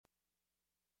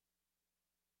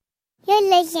You're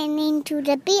listening to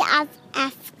the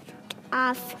BFF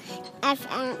of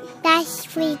FM. That's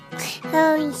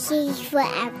frequencies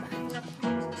forever.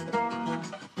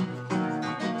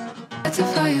 Better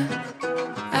for you.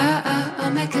 I'll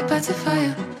make it better for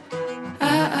you.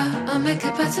 I'll make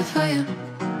it better for you.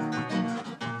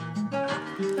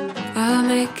 I'll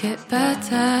make it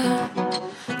better.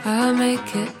 I'll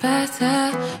make it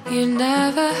better. You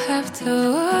never have to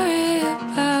worry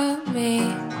about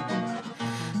me.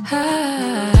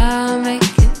 I'll make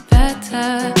it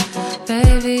better.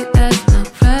 Baby, there's no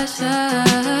pressure.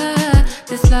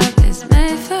 This love is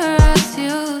made for us,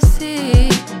 you'll see.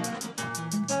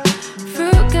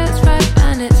 Fruit gets ripe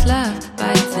and it's love.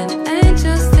 Biting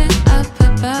angels sing up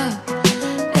above.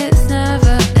 It's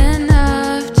never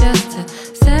enough just to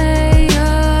say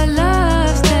your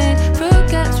love stained. Fruit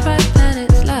gets ripe and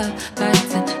it's love.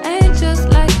 Biting angels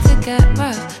like to get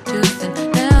rough. Juicing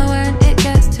now when it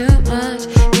gets too much.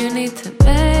 You need to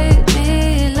make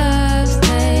me love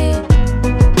stained.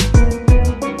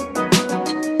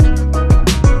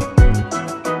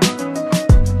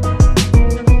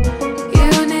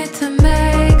 You need to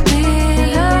make me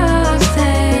love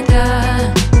stained.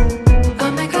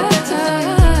 I'll make it better.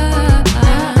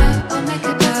 I'll make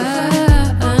it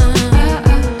better.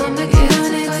 I'll make it better.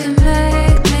 You need to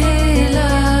make me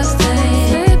love stained.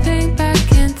 Slipping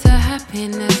back into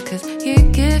happiness 'cause you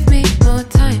give me more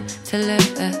time to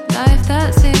live a life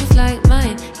that seems like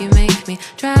mine. You make me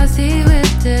drowsy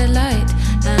with delight.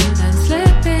 And I'm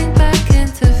slipping back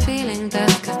into feeling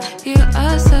best 'cause you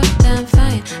are so damn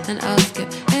fine. And I'll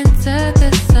skip into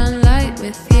the sunlight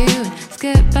with you and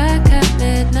skip back at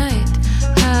midnight.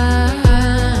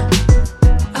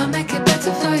 I'll make it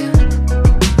better for you.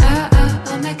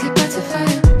 I'll make it better for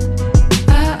you.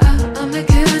 I'll make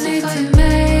it better for you. You need to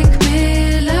make me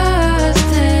love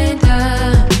stained.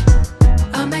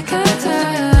 I'll make it better.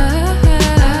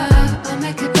 I'll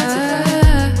make it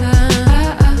better.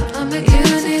 I'll make it better. You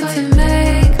need to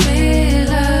make me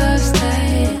love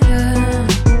stained.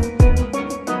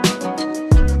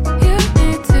 You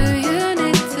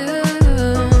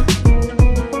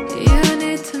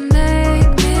need to make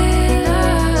me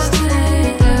love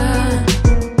stained.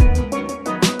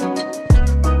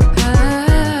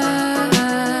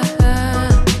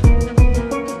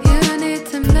 You need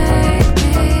to make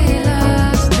me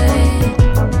love stained.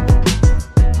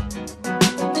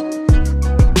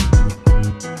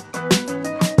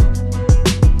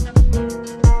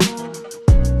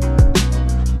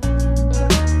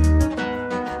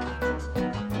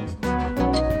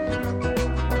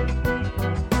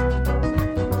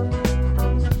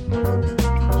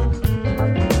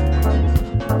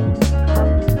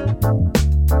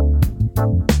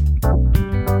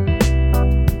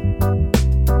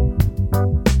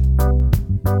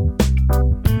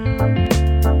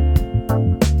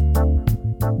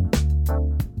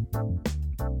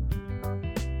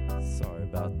 Sorry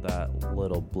about that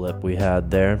little blip we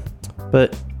had there.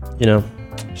 But, you know,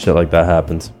 shit like that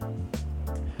happens.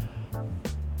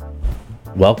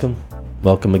 Welcome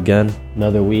again.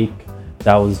 Another week.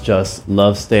 That was just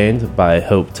Love Stained by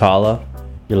Hope Tala.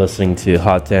 You're listening to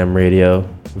Hot Damn Radio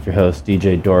with your host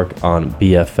DJ Dork on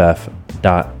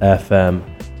BFF.FM.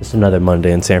 Just another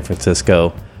Monday in San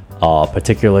Francisco.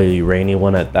 Particularly rainy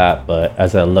one at that, but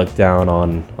as I look down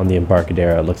on the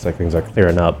Embarcadero, it looks like things are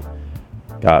clearing up.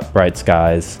 Got bright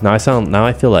skies. Now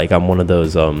I feel like I'm one of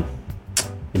those, you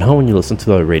know when you listen to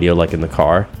the radio like in the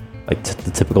car, like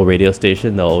the typical radio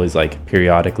station, they'll always like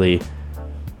periodically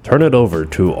turn it over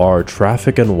to our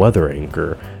traffic and weather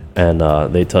anchor, and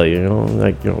they tell you,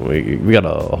 we got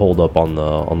a hold up on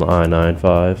the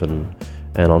I-95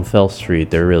 and on Fell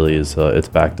Street there really is it's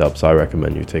backed up, so I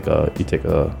recommend you take a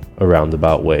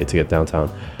roundabout way to get downtown.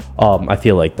 I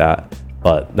feel like that,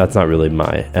 but that's not really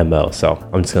my MO, so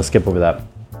I'm just gonna skip over that.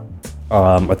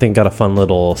 I think got a fun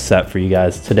little set for you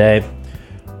guys today.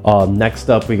 Next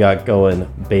up, we got going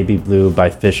Baby Blue by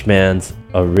Fishmans,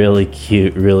 a really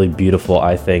cute, really beautiful,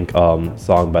 I think,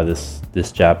 song by this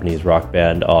Japanese rock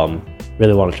band.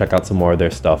 Really want to check out some more of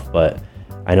their stuff, but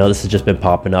I know this has just been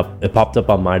popping up. It popped up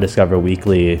on my Discover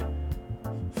Weekly,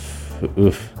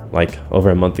 like over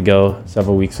a month ago,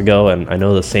 several weeks ago, and I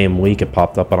know the same week it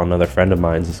popped up on another friend of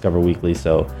mine's Discover Weekly,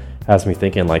 so it has me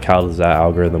thinking, like, how does that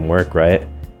algorithm work, right?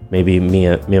 Maybe me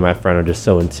and my friend are just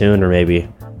so in tune, or maybe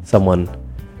someone,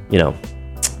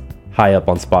 high up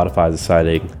on Spotify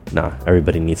deciding, nah,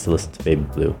 everybody needs to listen to Baby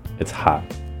Blue. It's hot.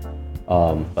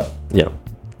 But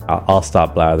I'll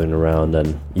stop blathering around,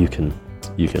 and you can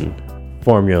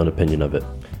form your own opinion of it.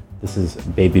 This is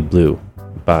Baby Blue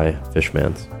by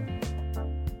Fishmans.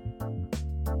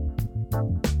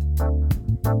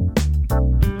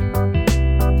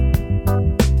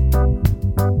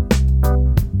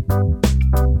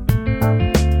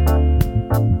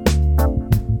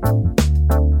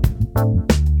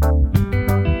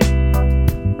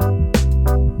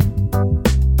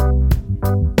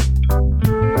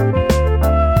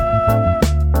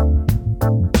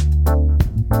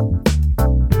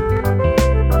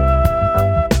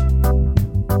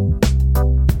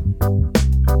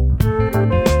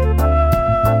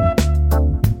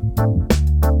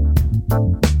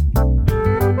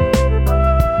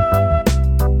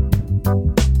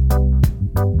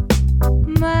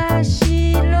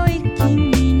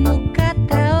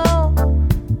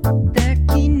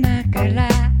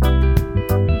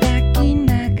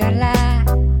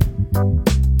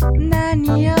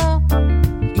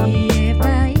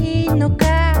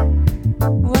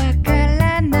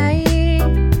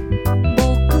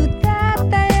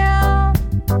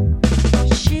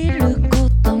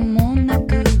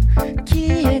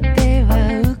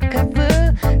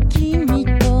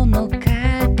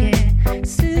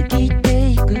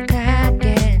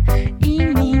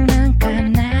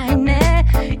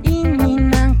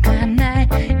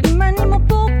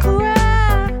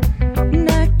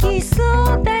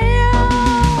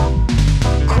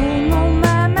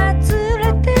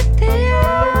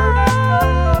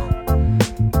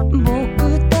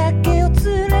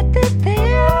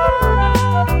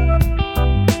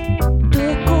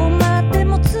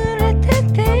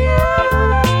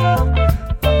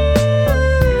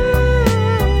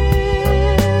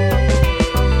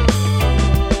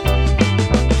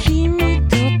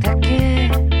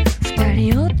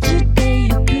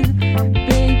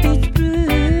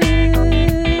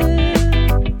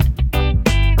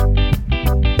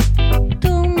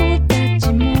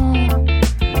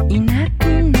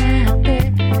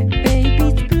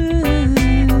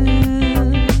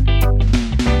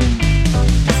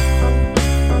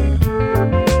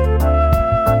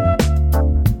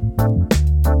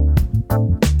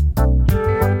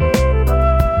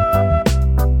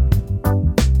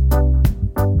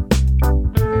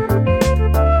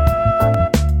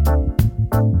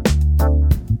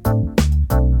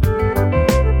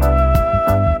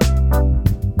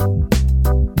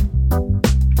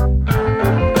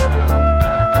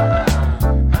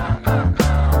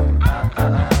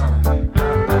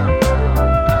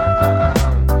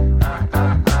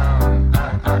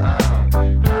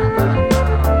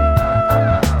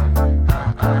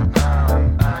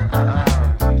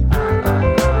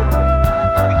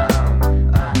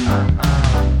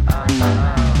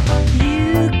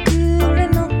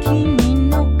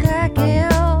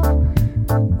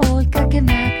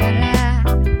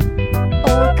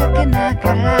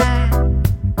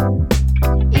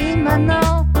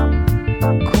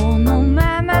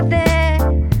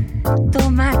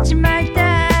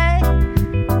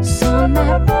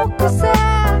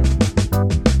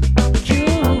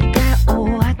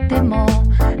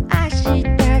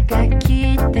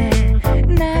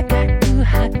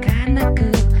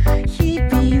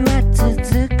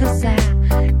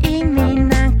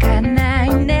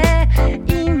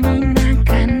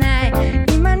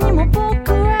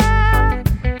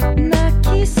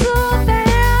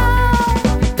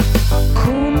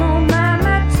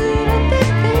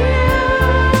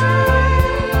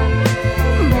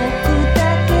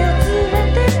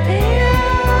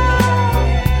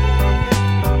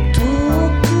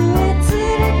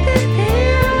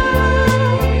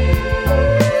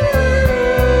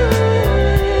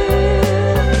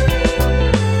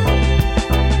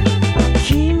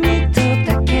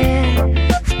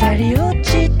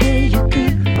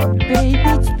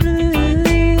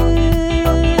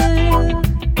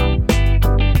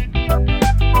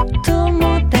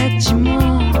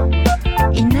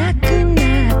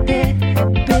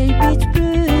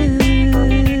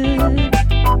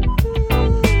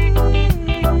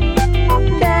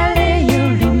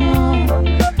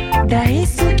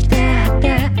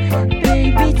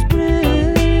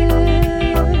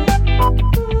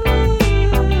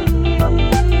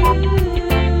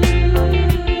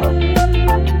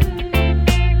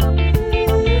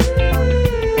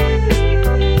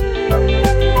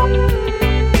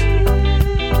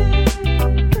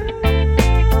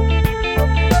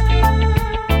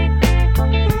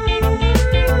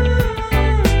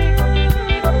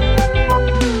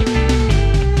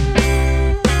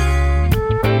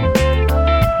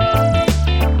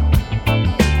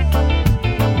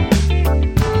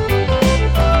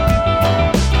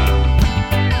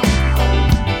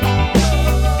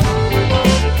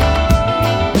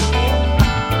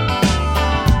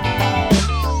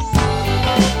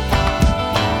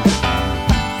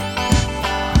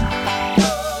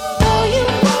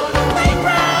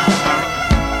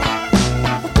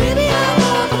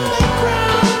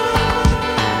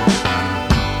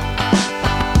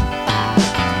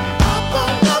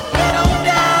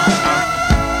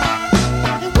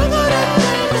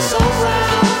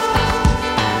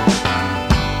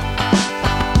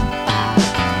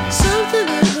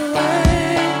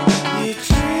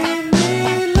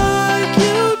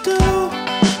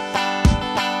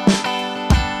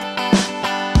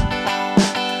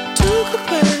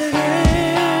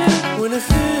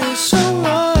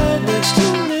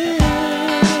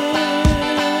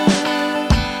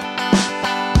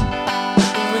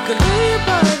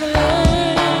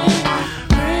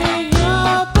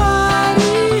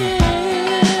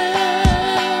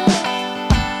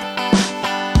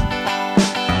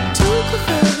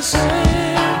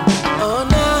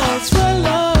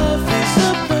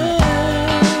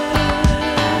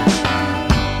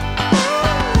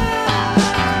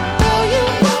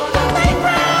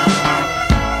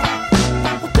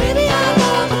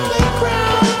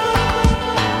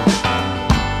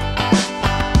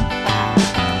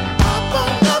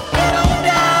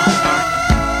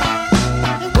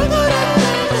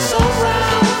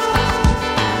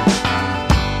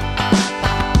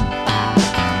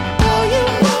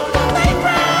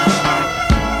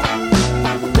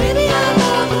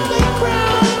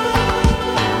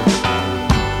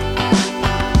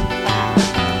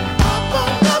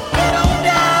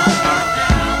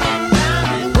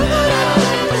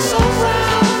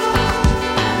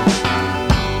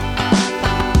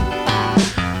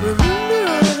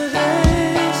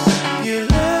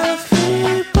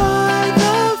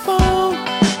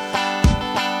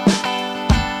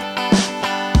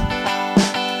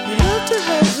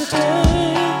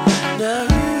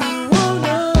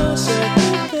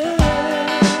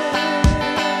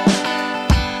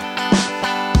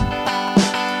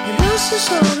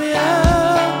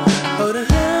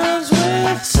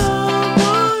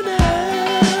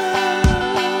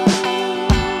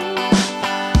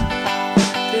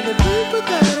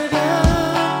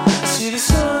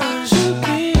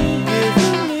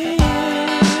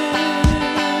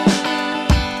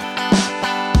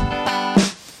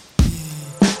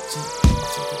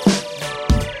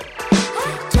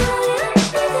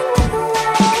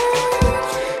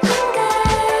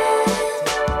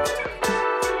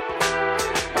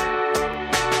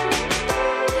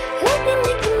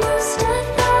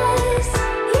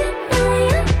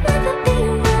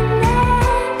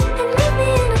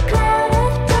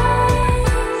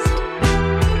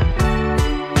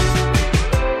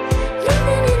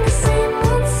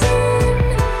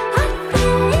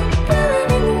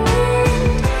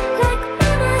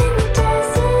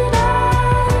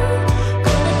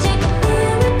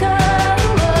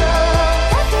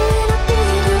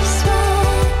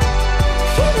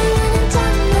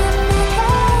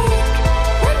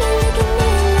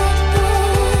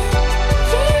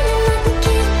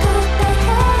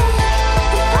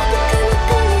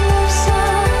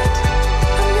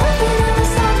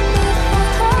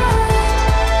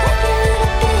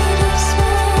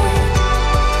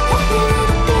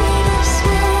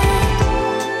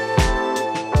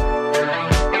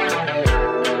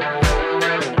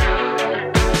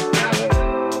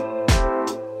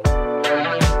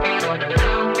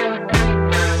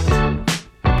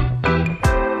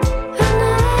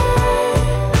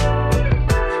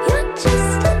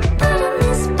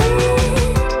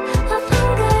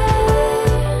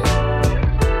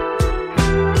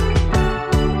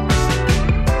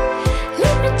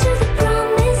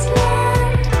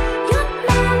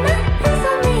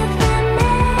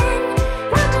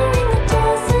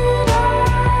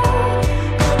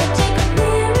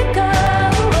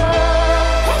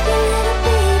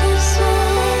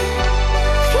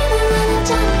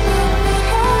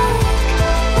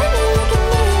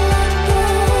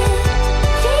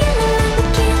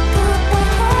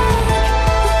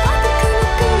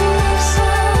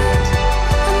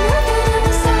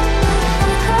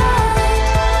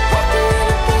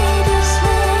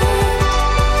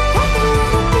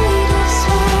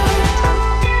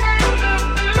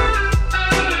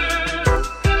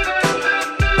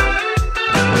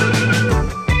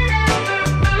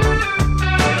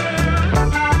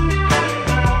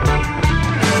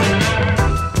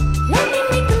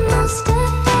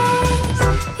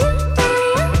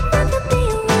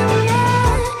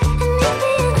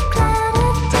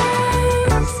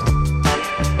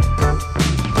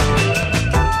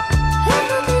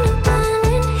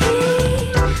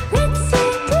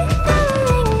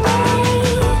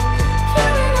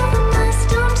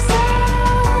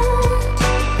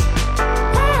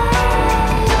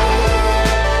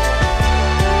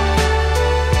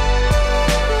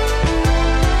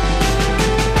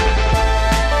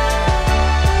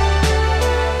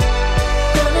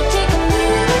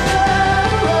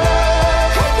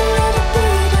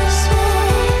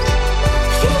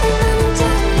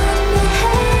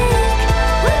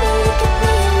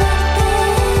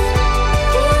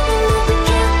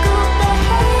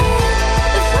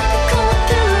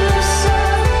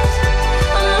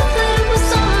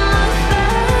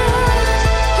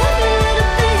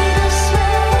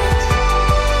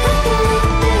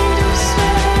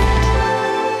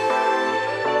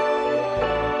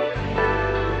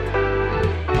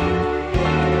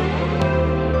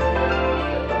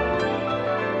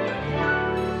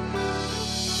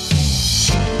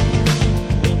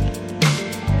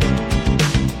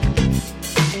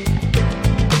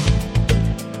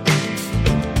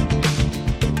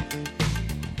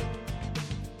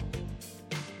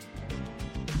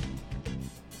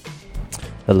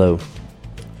 Hello.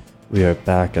 We are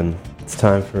back, and it's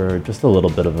time for just a little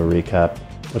bit of a recap.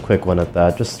 A quick one at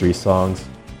that, just 3 songs.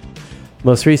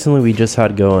 Most recently, we just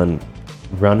had going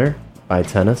Runner by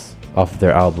Tennis off of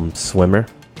their album Swimmer,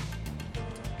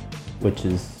 which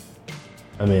is,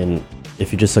 I mean,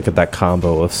 if you just look at that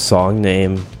combo of song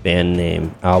name, band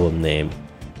name, album name,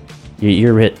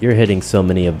 you're hitting so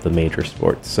many of the major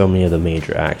sports, so many of the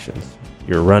major actions.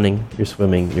 You're running, you're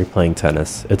swimming, you're playing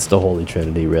tennis. It's the holy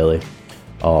trinity, really.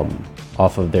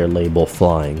 Off of their label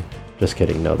Flying. Just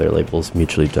kidding, no, their label's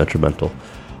mutually detrimental.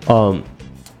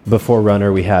 Before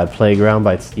Runner, we had Playground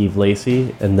by Steve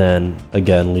Lacy, and then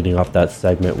again, leading off that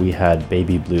segment, we had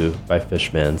Baby Blue by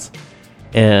Fishmans.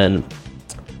 And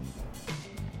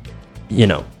you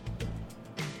know,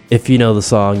 if you know the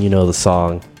song, you know the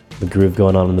song. The groove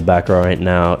going on in the background right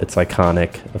now, it's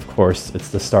iconic. Of course, it's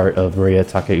the start of Maria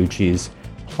Takeuchi's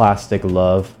Plastic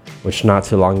Love, which not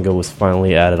too long ago was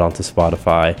finally added onto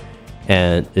Spotify,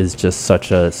 and is just such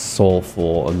a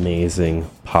soulful, amazing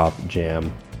pop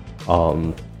jam.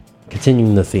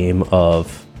 Continuing the theme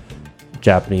of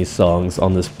Japanese songs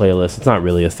on this playlist. It's not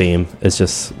really a theme, it's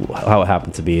just how it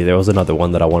happened to be. There was another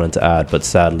one that I wanted to add, but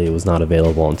sadly it was not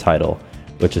available on Tidal,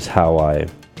 which is how I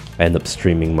end up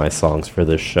streaming my songs for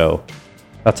this show.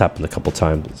 That's happened a couple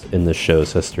times in this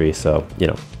show's history, so, you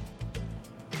know,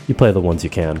 you play the ones you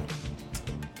can.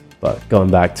 But going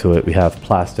back to it, we have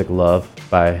Plastic Love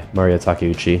by Maria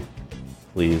Takeuchi.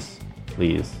 Please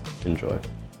enjoy.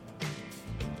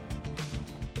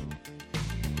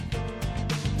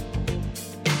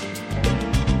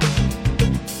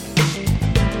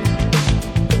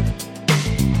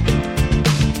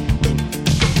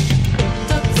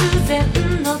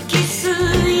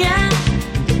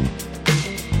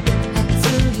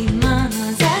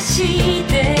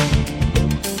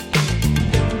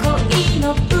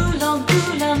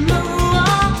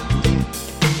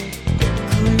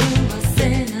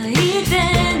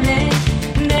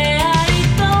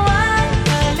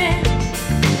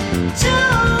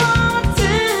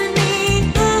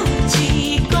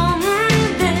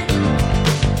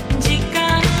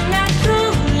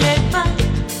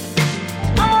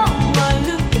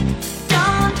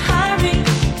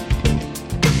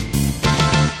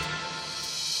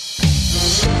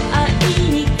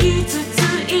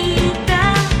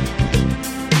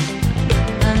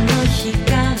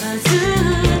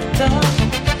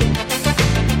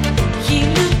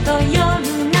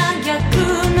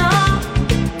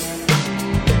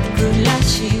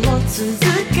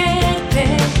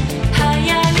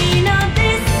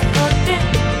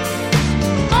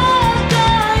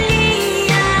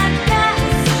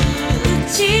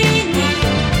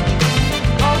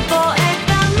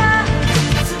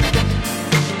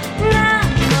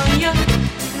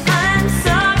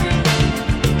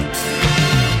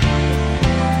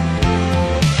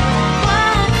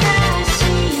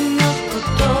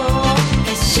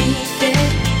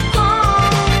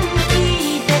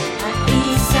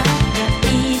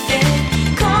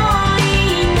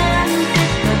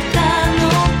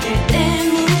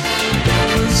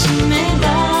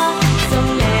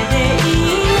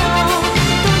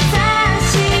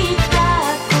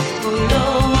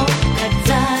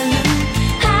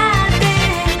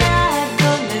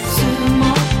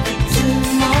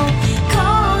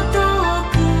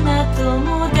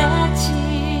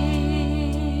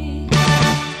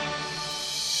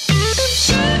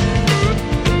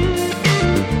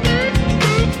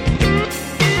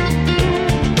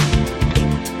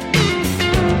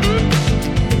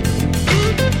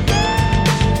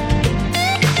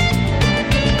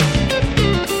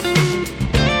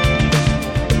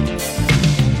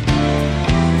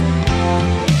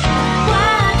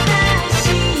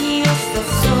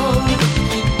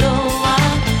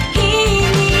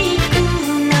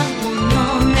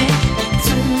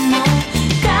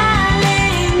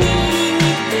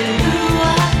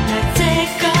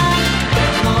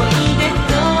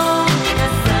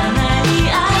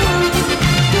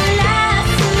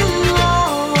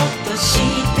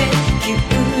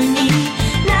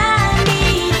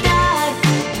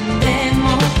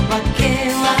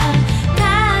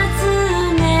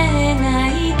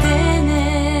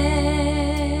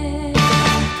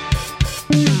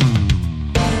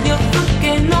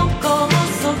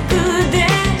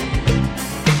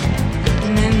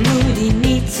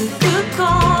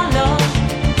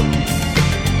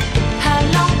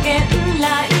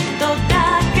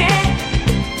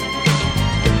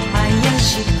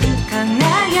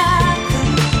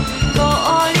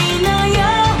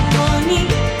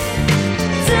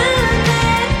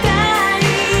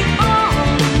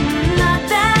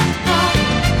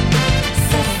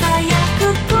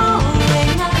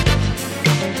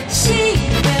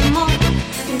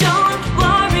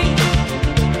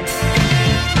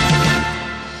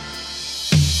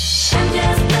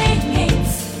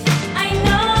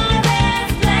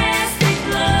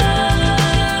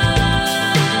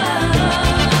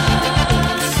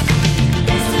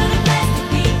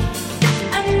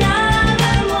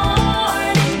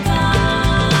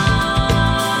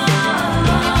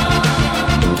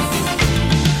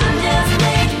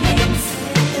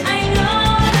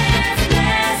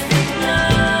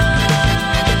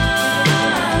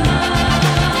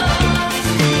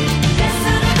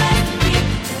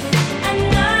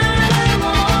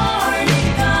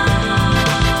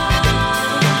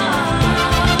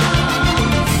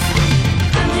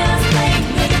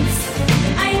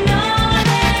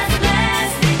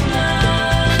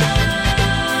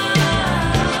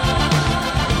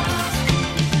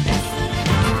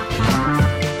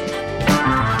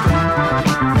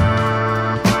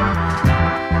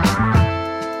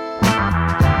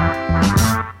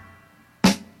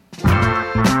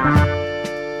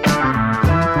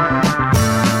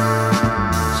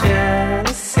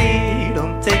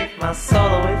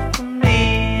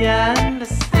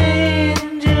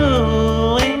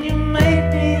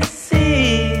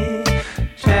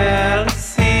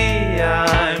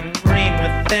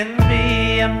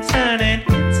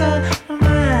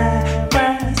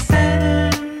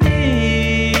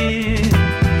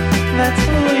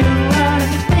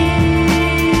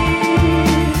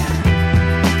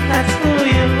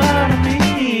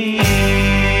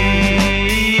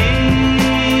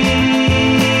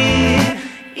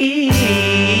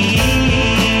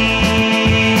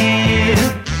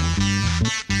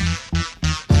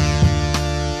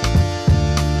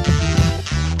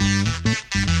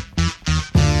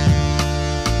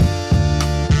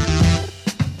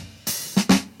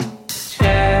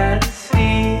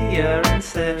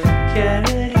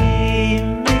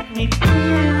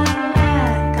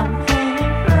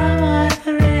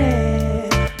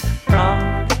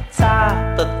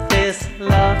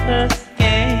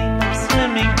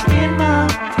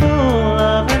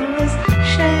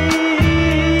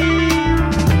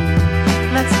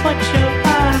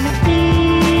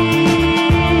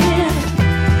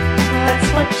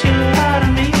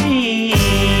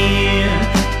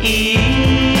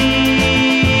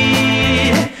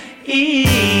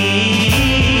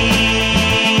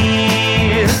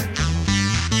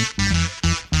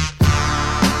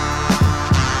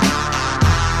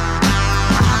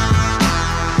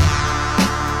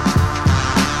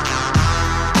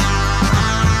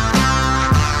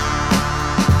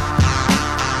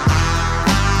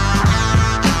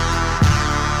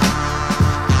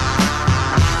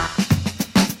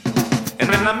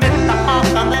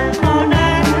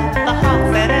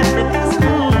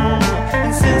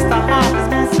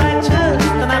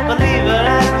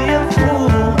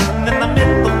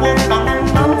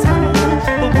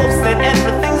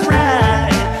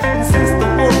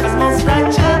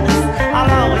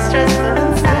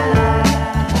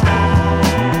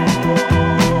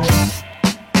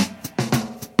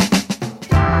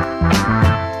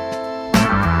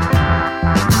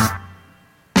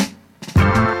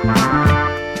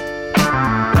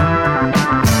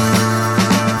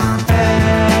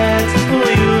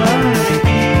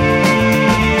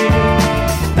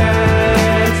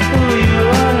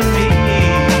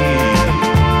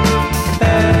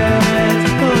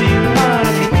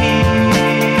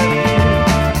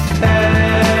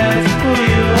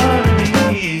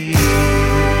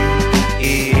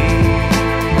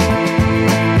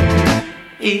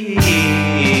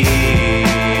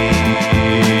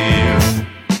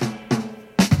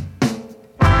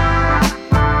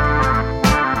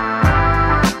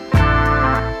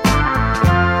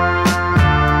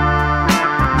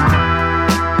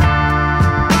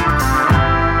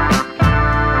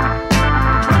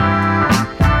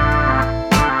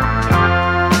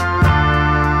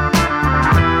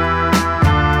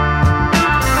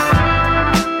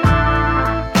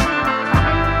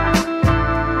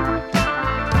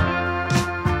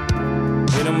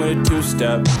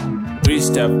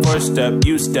 step, first step,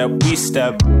 you step, we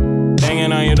step.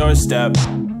 Banging on your doorstep.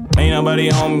 Ain't nobody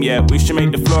home yet, we should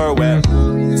make the floor wet.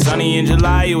 Sunny in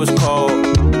July, it was cold.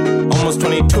 Almost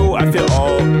 22, I feel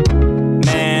old.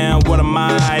 Man, what am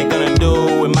I gonna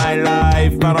do with my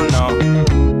life? I don't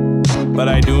know. But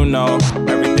I do know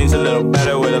everything's a little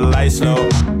better with the lights low.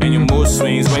 And your mood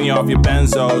swings when you're off your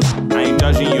benzos. I ain't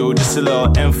judging you, just a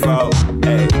little info.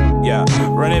 Hey, yeah,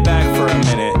 run it back for a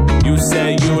minute. You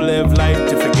said you live life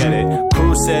to forget it.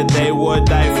 Crew said they would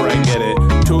die for I get it.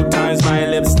 2 times my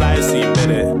lips slide, so you bit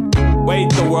it. Wait,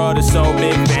 the world is so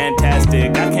big,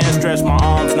 fantastic. I can't stretch my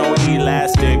arms, no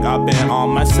elastic. I've been on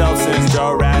myself since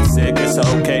Jurassic. It's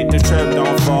okay to trip,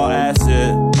 don't fall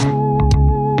acid.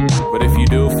 But if you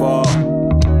do fall,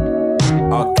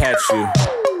 I'll catch you.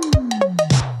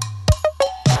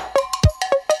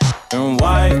 And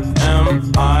why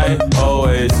am I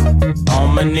always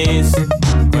on my knees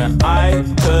when I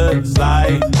could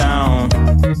lie down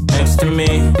next to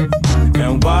me?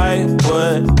 And why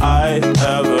would I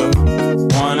ever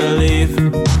wanna leave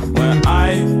when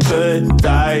I could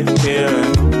die here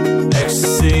in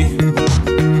ecstasy?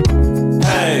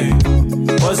 Hey,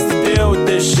 what's the deal with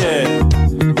this shit?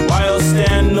 Why you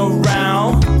stand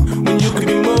around when you could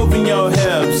be moving your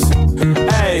hips?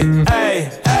 Hey, hey,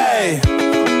 hey,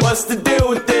 what's the deal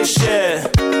with this shit?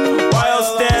 Why you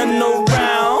stand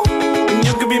around when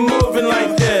you could be moving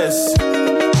like this?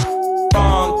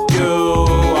 Funk you,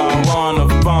 I wanna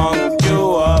funk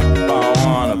you up. I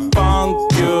wanna funk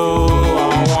you,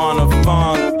 I wanna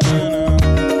funk.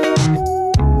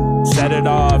 Set it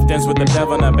off, dance with the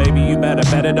devil now, baby, you better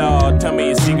bet it all. Tell me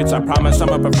your secrets, I promise I'm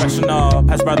a professional.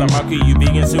 Pass by the market, you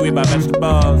vegan, so we buy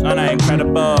vegetables. And I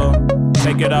incredible,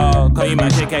 take it all. Call you my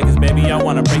JK, cause baby, I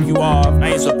wanna break you off.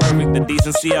 I ain't so perfect, the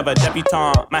decency of a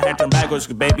debutante. My head turned backwards,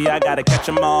 cause baby, I gotta catch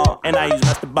 'em all. And I use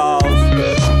master balls.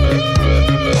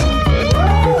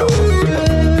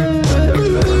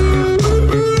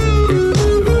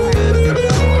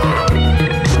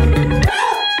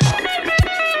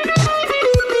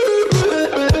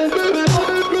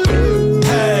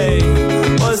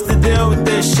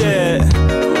 Shit.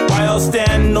 Why y'all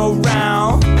standing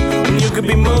around when you could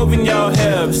be moving your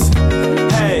hips?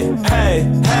 Hey, hey,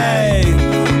 hey,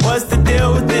 what's the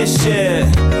deal with this shit?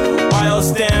 Why y'all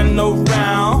standing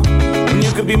around when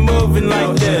you could be moving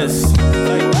like this?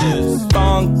 Like this.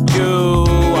 Funk you,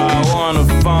 I wanna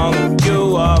funk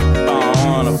you up. I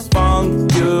wanna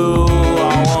funk you,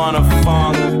 I wanna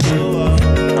funk you up.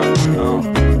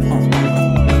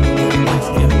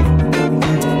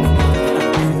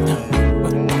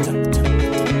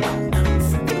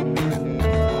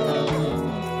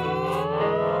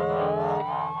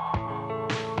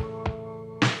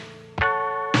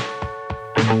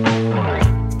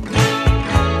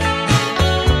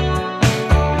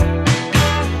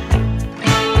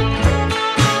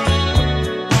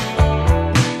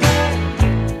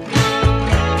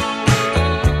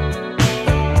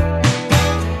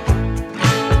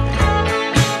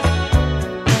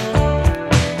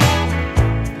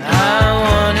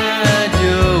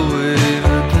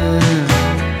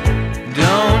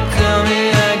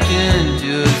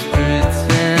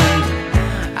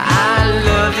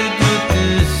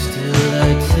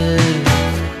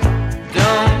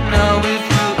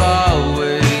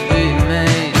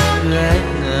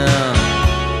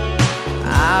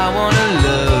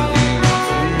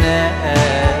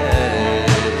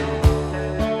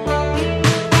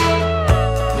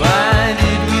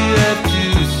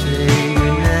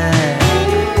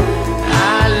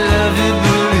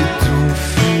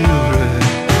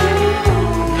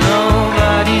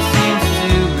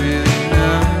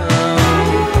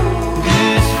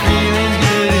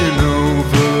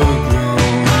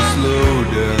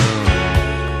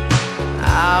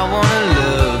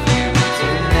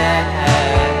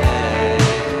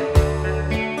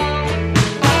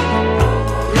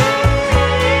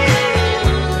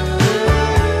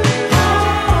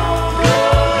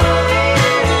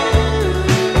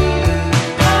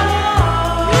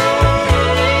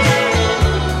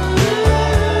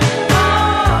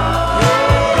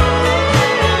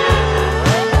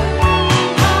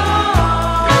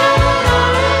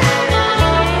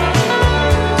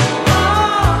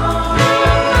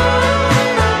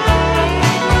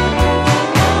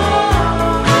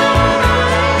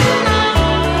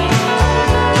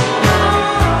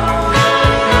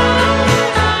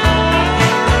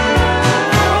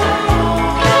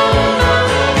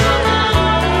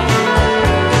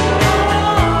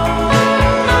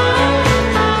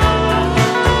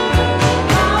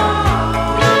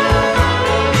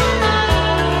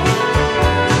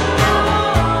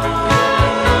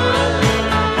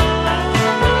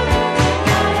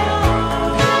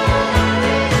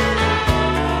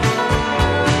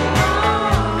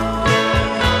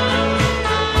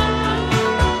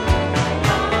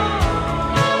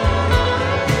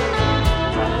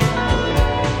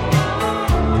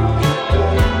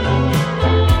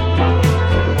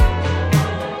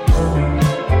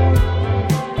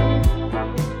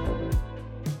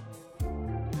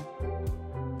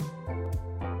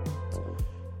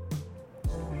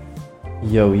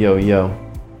 Yo, yo, yo.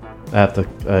 I have to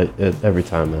every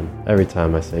time, man. Every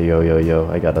time I say yo, yo, yo,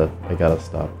 I gotta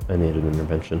stop. I need an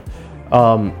intervention.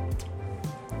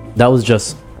 That was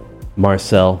just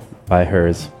Marcel by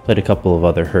Hers. Played a couple of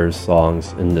other Hers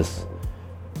songs in this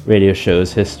radio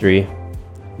show's history.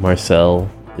 Marcel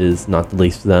is not the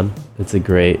least of them. It's a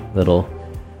great little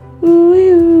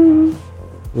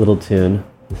tune.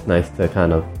 It's nice to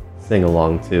kind of sing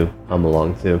along to, hum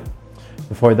along to.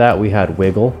 Before that, we had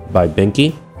Wiggle by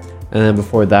Binky. And then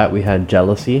before that, we had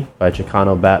Jealousy by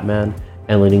Chicano Batman.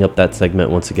 And leading up that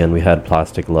segment, once again, we had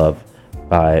Plastic Love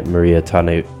by Maria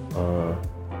Takeuchi.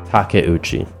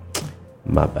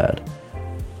 My bad.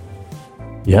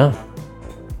 Yeah.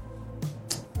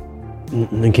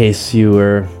 In case you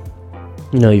were,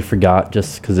 you forgot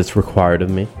just because it's required of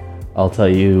me, I'll tell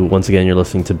you once again, you're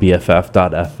listening to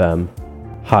BFF.FM,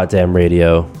 Hot Damn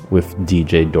Radio with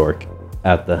DJ Dork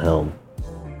at the helm.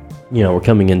 We're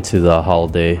coming into the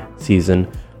holiday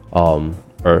season, well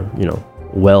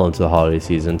into the holiday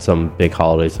season. Some big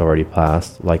holidays already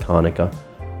passed, like Hanukkah.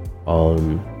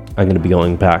 I'm going to be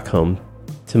going back home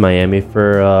to Miami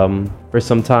for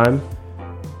some time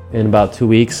in about 2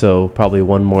 weeks, so probably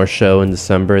one more show in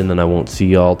December, and then I won't see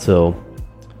y'all till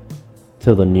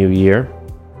the new year.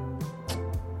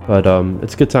 But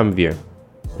it's a good time of year.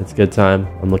 It's a good time.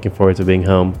 I'm looking forward to being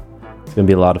home. It's going to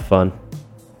be a lot of fun.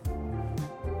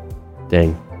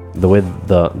 Dang, the way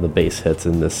the bass hits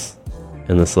in this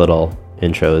little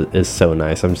intro is so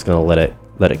nice. I'm just gonna let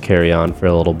it carry on for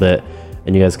a little bit,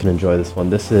 and you guys can enjoy this one.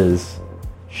 This is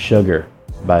Sugar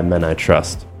by Men I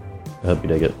Trust. I hope you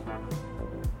dig it.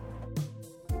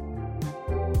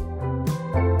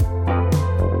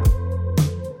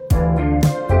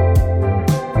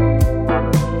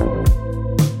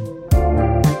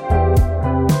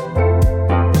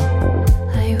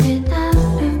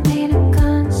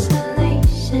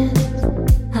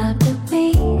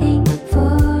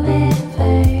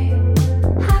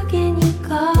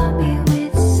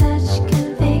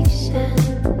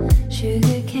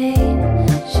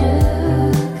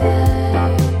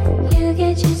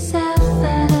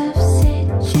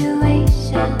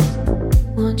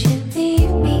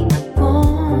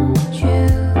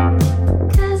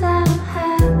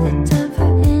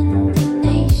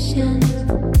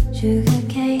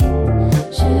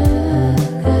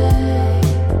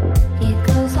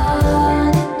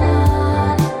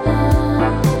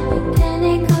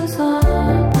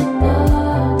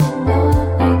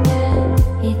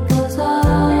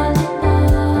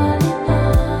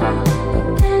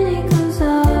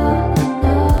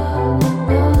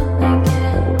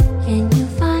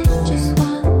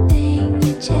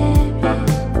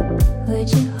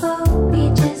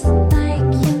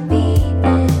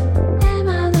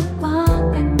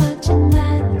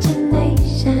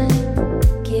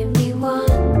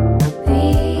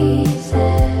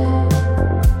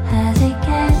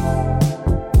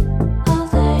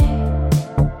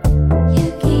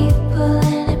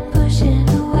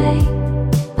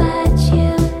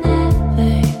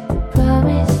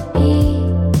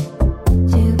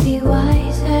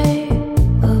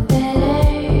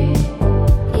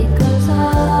 It goes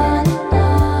on and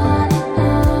on.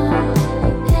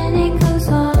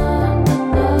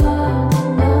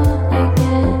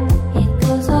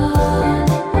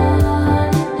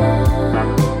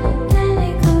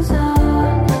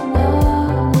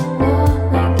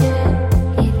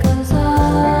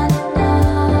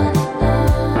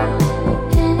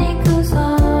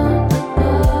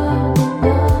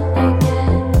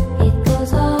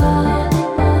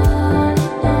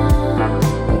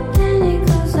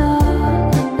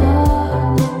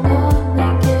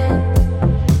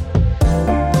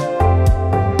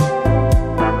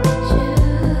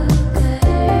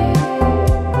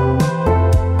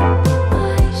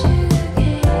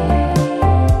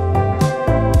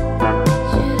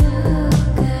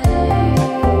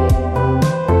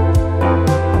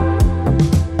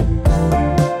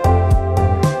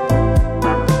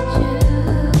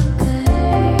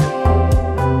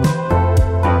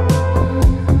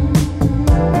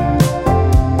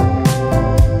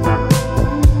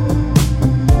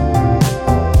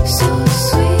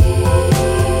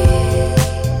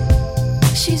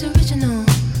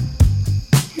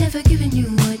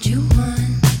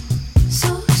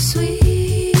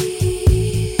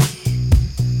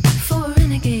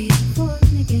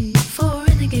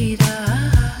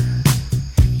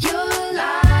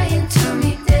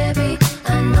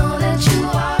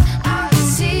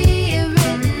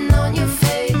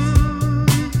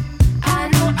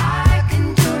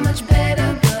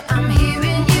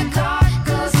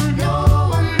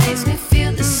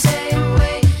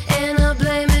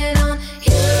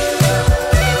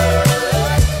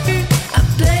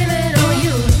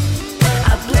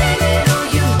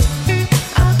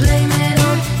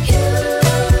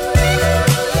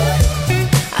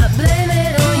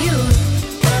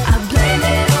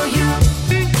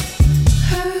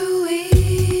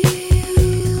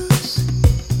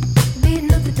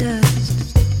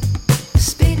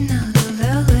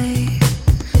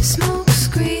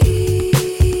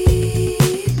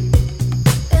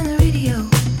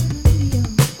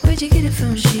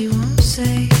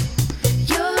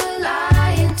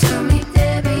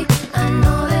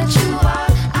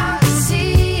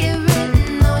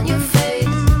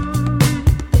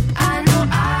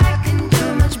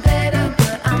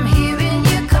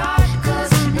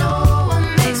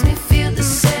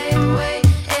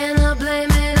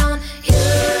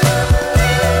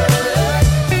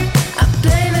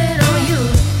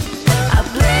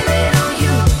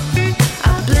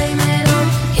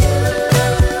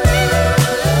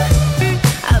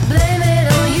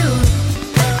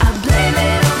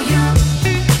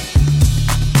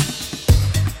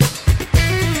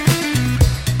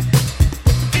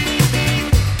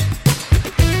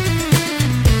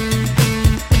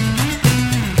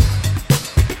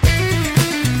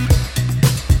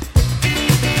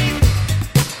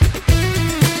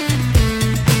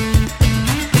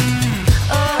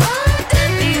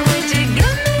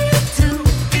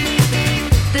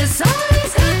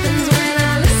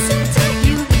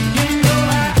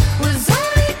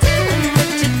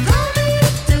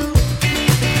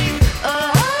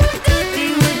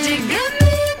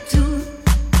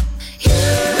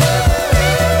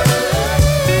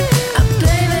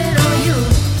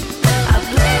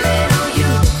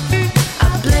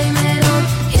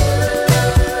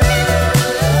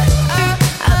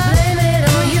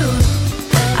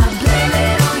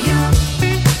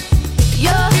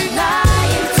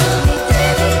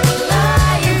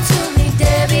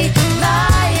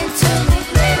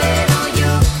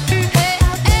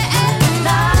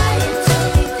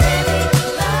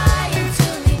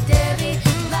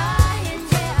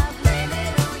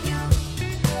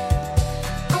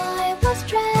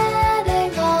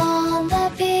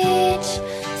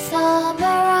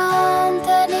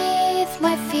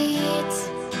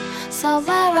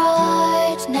 somewhere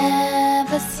I'd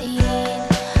never seen.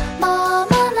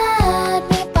 Mama led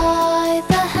me by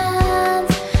the hand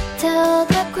till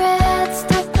the grit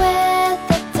stuck with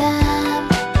the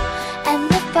damp, and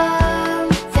the foam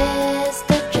fizzed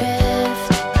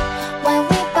adrift. When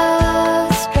we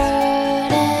both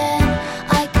strode in,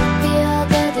 I could feel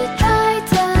the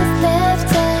detritus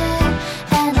lifting,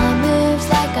 and I moved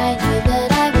like I knew that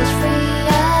I was free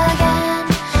again.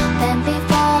 Then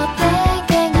before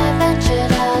thinking, I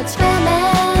ventured out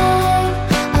swimming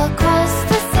across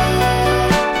the sea.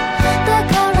 The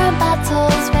current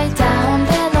battles way down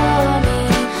below me,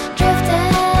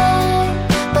 drifting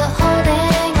but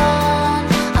holding on.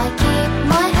 I keep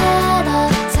my head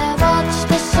up to watch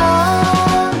the show.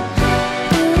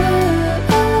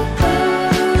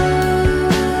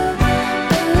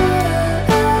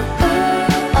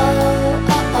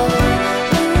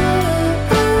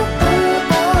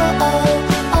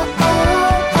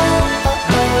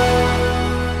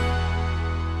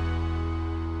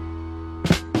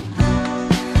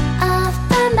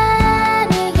 After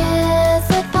many years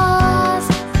had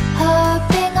passed,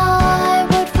 hoping I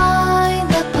would find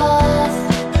the path,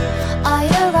 I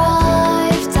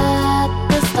arrived at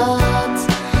the start.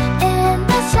 In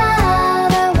the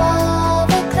shadow of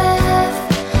a cliff,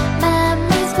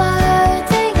 memories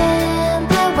floating in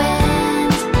the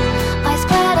wind, I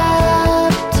spread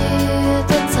up to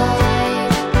the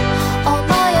tide. On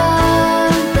my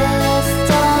own this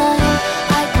time,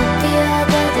 I could feel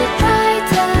the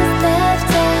detritus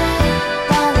lifting,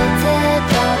 while the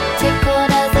teardrop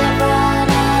tickled as it ran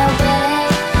away.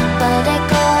 But it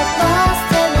got lost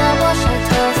in the wash I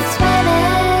tossed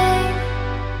swimming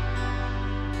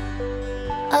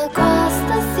across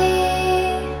the sea.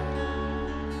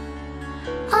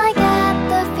 I get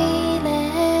the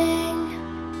feeling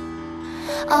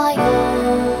I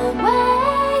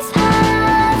always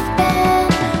have been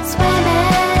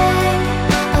swimming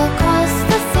across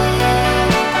the sea.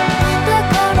 The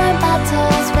current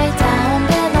battles way down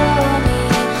below me,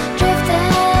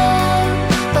 drifting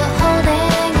but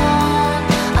holding on.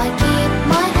 I keep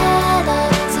my head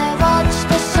up to watch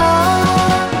the show.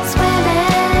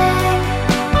 Swimming,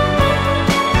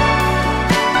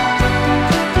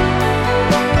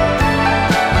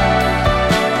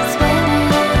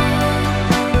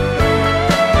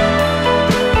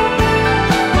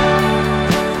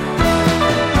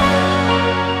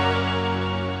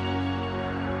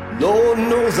 Lord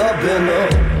knows I've been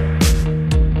up.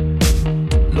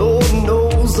 Lord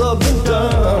knows I've been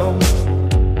down.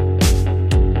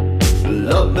 Well,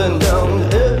 I've been down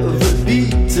every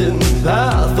beaten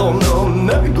path on the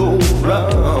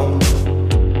merry-go-round.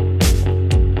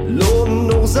 Lord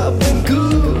knows I've been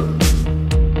good,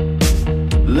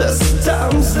 less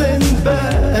times than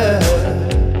bad.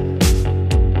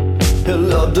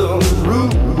 Hell, I've done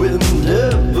ruined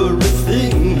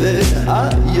everything that I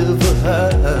ever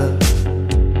had.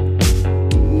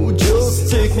 Ooh, just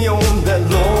take me on that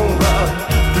long ride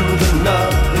through the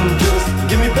night and just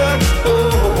give me back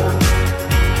home.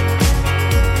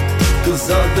 'Cause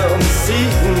I've done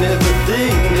seen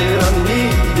everything that I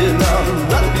need, and I'd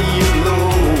rather be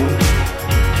alone.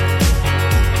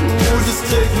 Ooh, just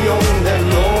take me on that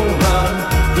long ride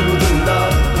through the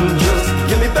night and just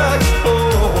give me back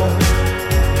home.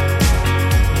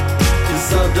 'Cause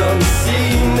I've done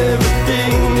seen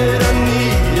everything that I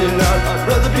need, and I'd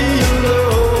rather be alone.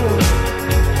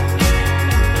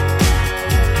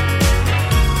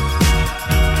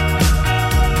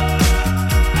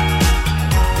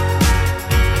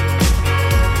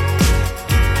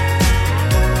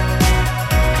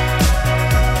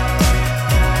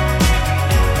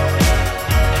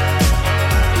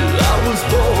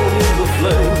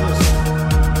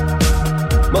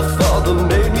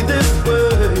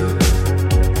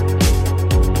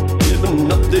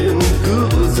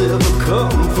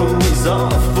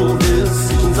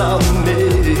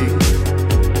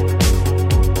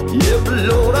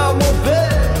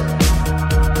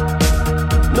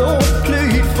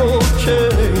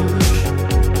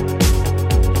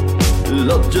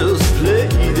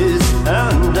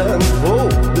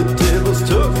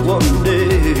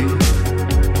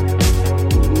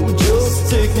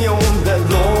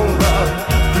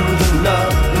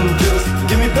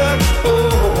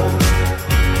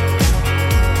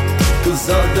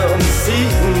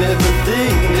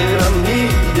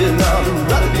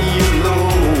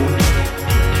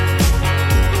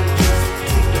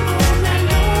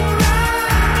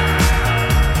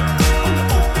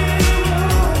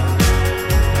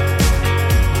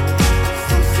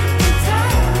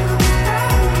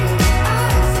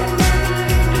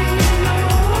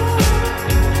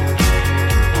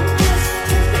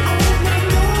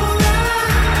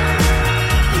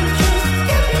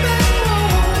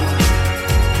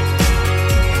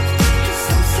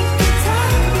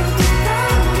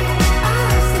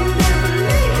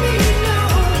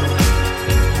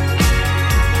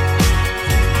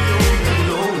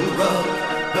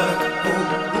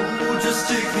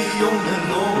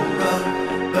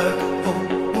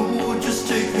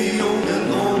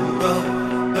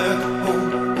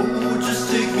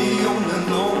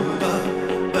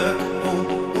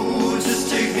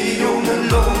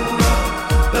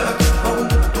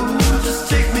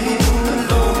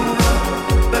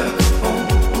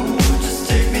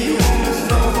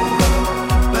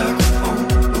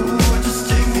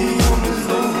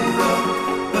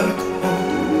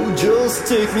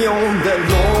 take me on that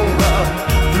long ride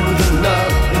through the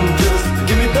night and just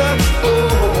give me back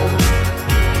home.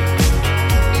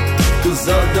 'Cause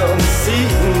I've done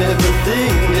seen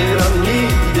everything that I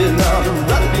need and I'd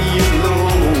rather be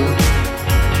alone.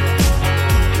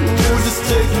 Oh, just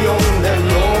take me on that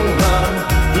long ride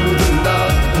through the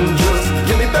night and just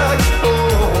give me back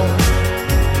home.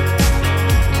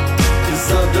 'Cause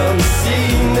I've done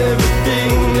seen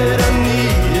everything that I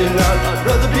need and I'd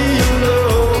rather be alone.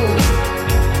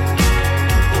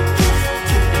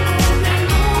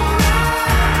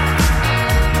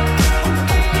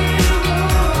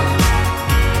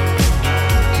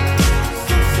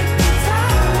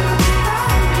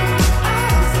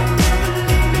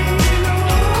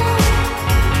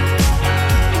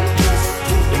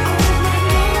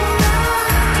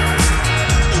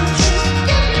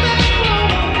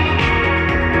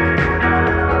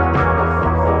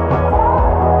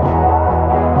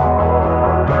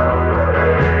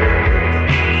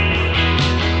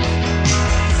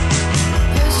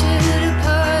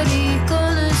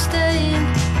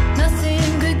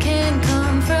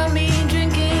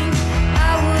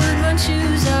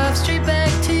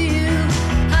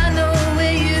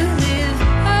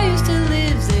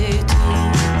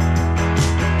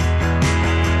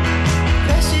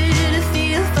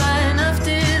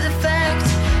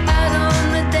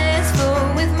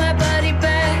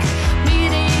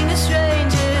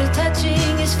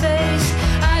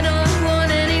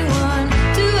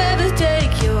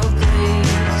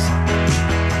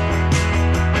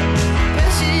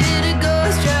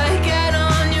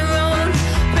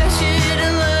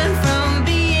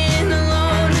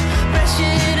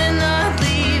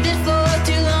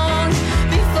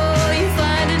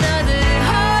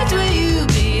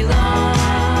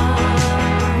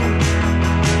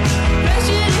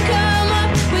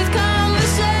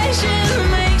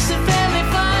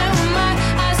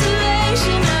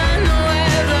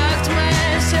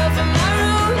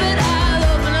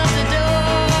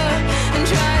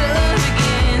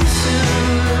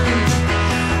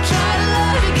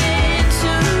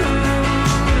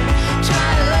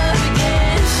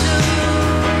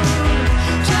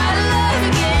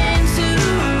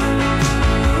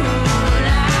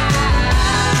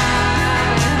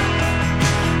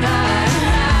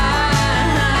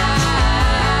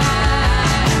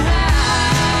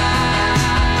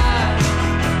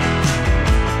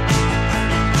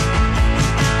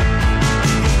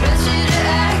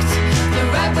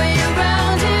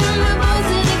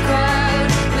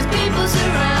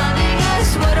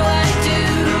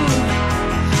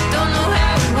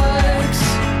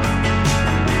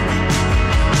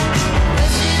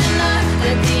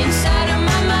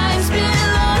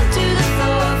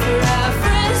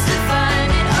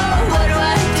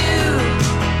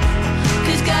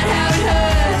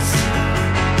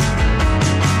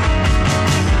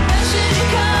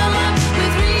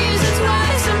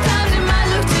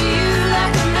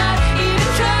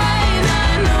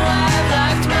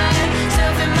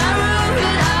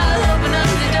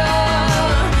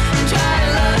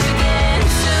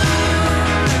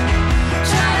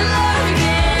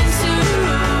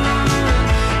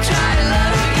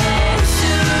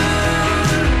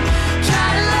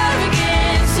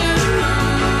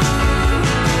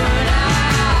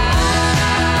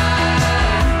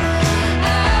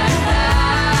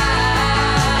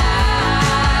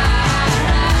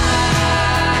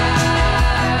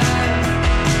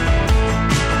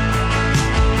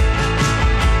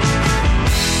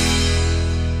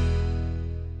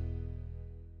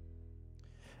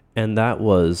 And that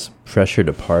was Pressure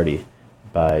to Party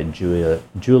by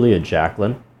Julia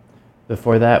Jacqueline.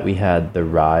 Before that, we had The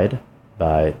Ride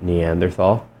by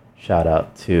Neanderthal. Shout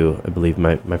out to, I believe,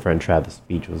 my friend Travis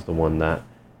Beach was the one that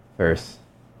first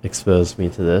exposed me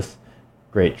to this.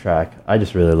 Great track. I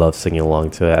just really love singing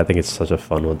along to it. I think it's such a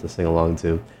fun one to sing along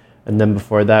to. And then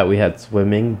before that, we had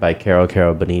Swimming by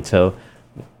Caro Bonito.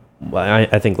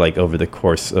 I think, like, over the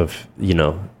course of,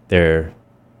 their,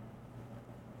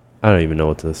 I don't even know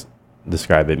what to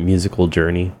describe it, musical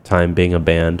journey, time being a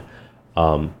band.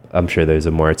 I'm sure there's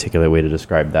a more articulate way to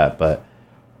describe that, but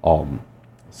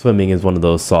Swimming is one of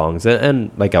those songs. And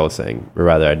like I was saying, or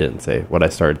rather I didn't say what I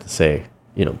started to say,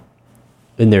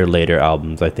 in their later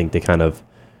albums, I think they kind of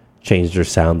changed their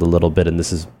sound a little bit, and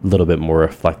this is a little bit more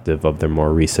reflective of their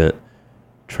more recent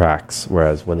tracks,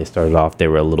 whereas when they started off, they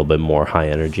were a little bit more high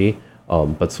energy.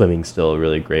 But Swimming's still a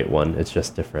really great one. It's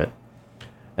just different.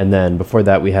 And then before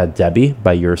that, we had Debbie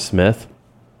by Yer Smith,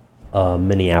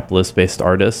 Minneapolis-based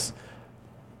artist.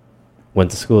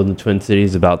 Went to school in the Twin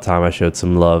Cities. About time I showed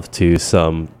some love to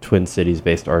some Twin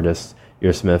Cities-based artists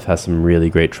Smith has some really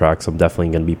great tracks. I'm definitely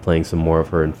going to be playing some more of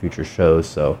her in future shows.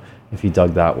 So if you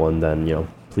dug that one, then,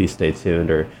 please stay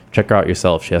tuned or check her out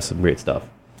yourself. She has some great stuff.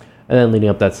 And then leading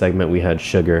up that segment, we had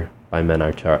Sugar by Men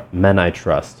I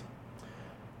Trust.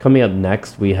 Coming up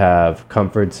next, we have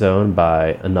Comfort Zone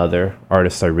by another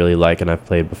artist I really like and I've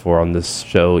played before on this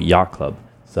show, Yacht Club.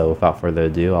 So without further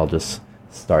ado, I'll just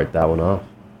start that one off.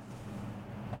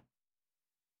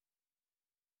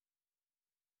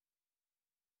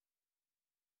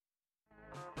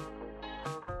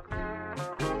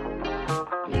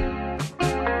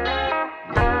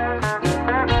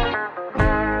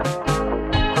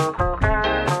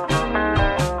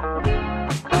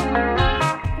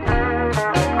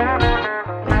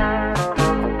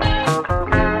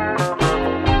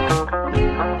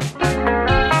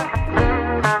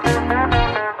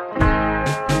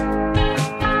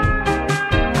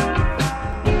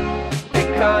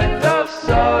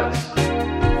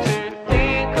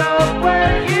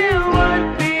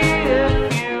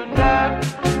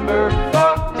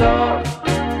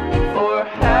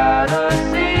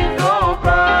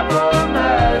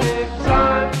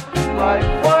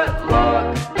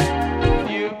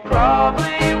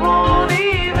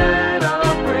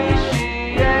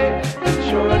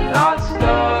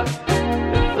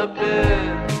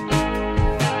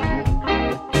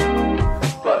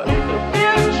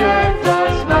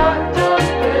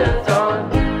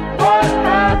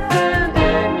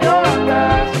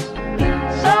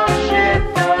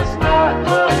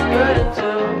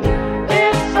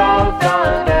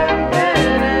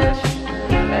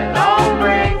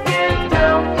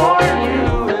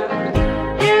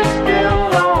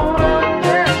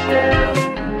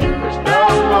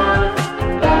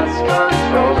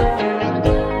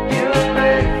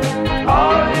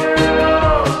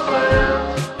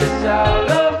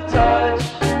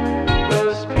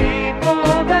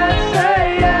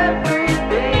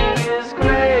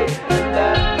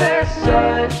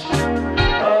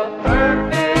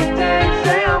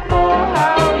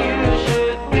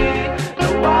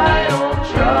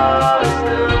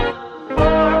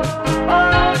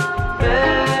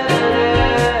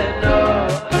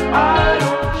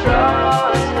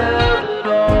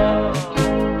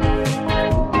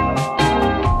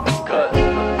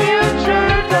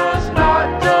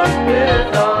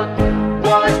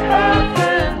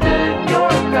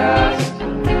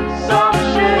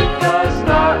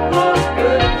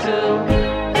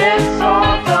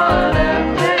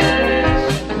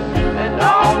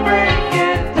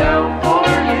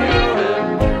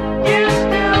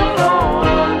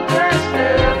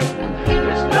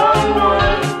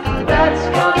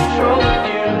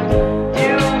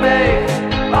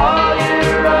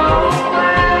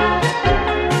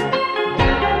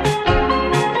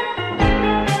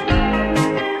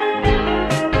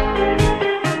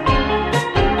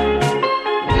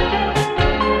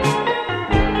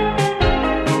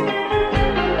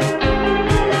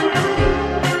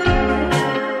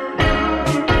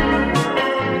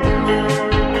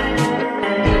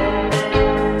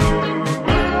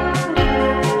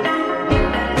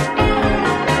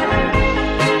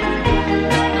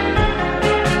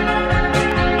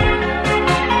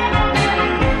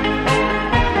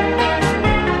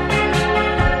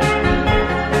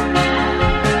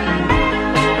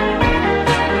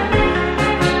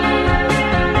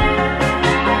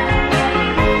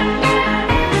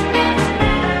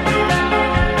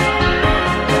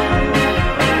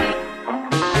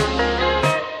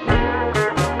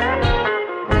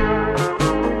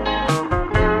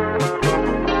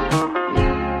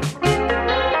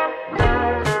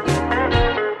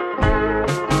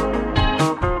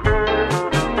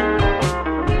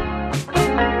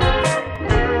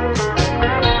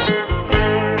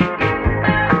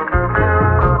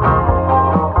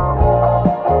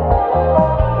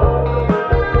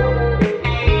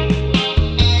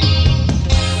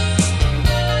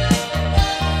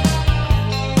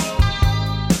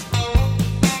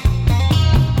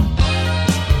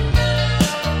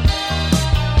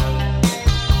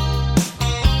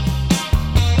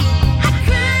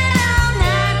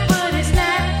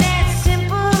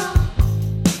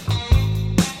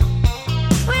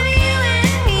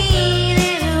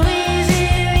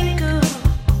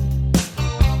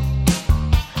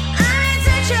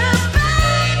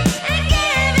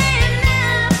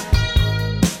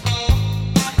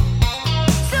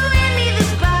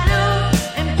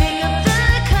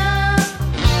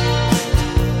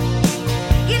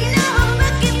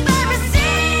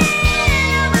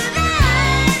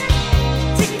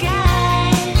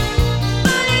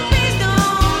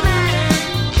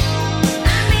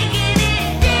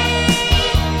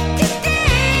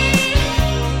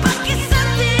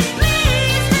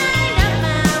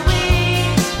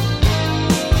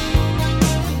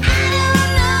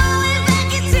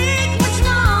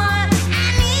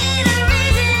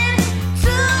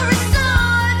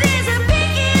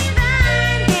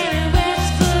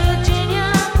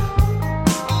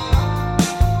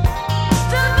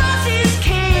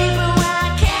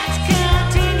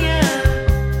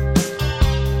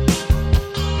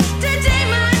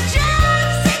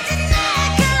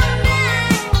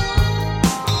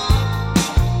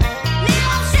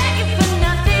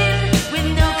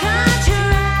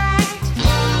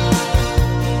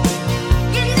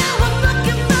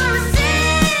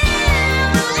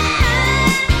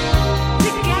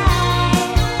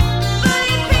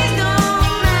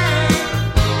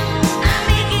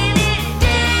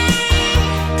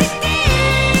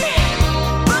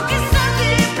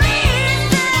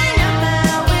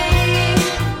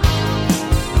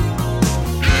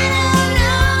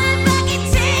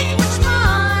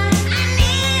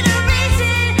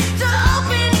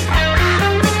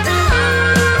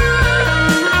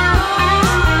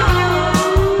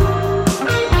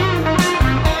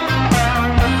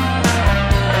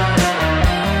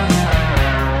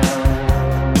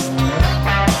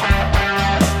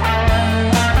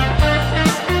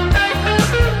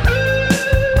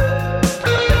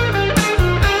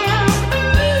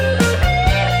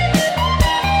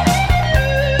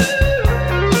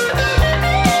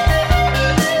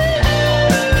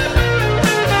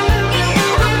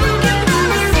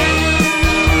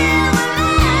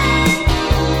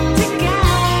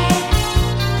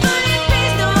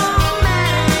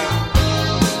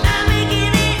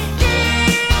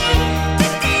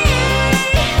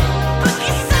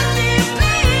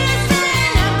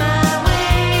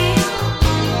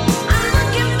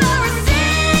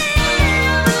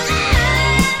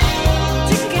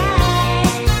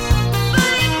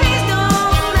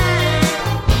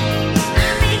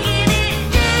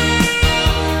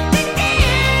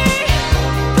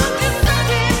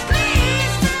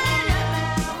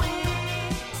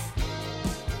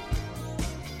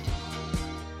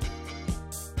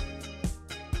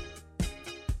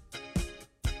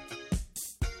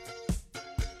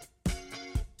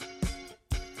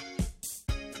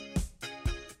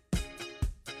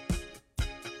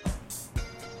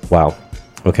 Wow.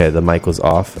 Okay, the mic was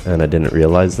off and I didn't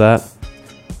realize that.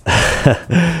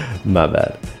 My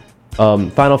bad.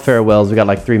 Final farewells. We got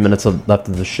like 3 minutes left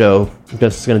of the show. I'm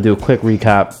just gonna do a quick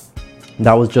recap.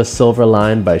 That was just Silver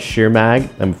Line by Sheer Mag,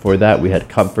 and before that we had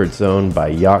Comfort Zone by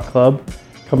Yacht Club.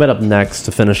 Coming up next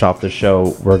to finish off the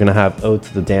show, we're gonna have Ode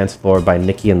to the Dance Floor by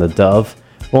Nicki and the Dove.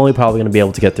 We're only probably gonna be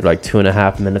able to get through like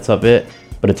 2.5 minutes of it,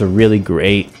 but it's a really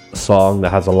great song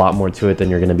that has a lot more to it than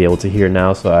you're gonna be able to hear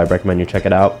now, so I recommend you check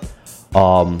it out.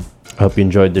 I hope you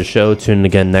enjoyed the show. Tune in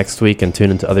again next week and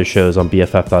tune into other shows on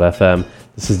BFF.fm.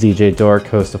 This is DJ Dork,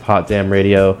 host of Hot Damn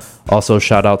Radio. Also,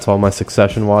 shout out to all my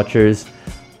Succession watchers.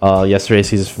 Yesterday's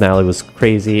season finale was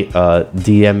crazy.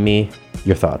 DM me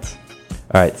your thoughts.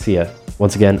 All right, see ya.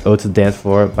 Once again, Ode to the Dance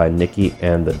Floor by Nicki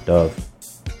and the Dove.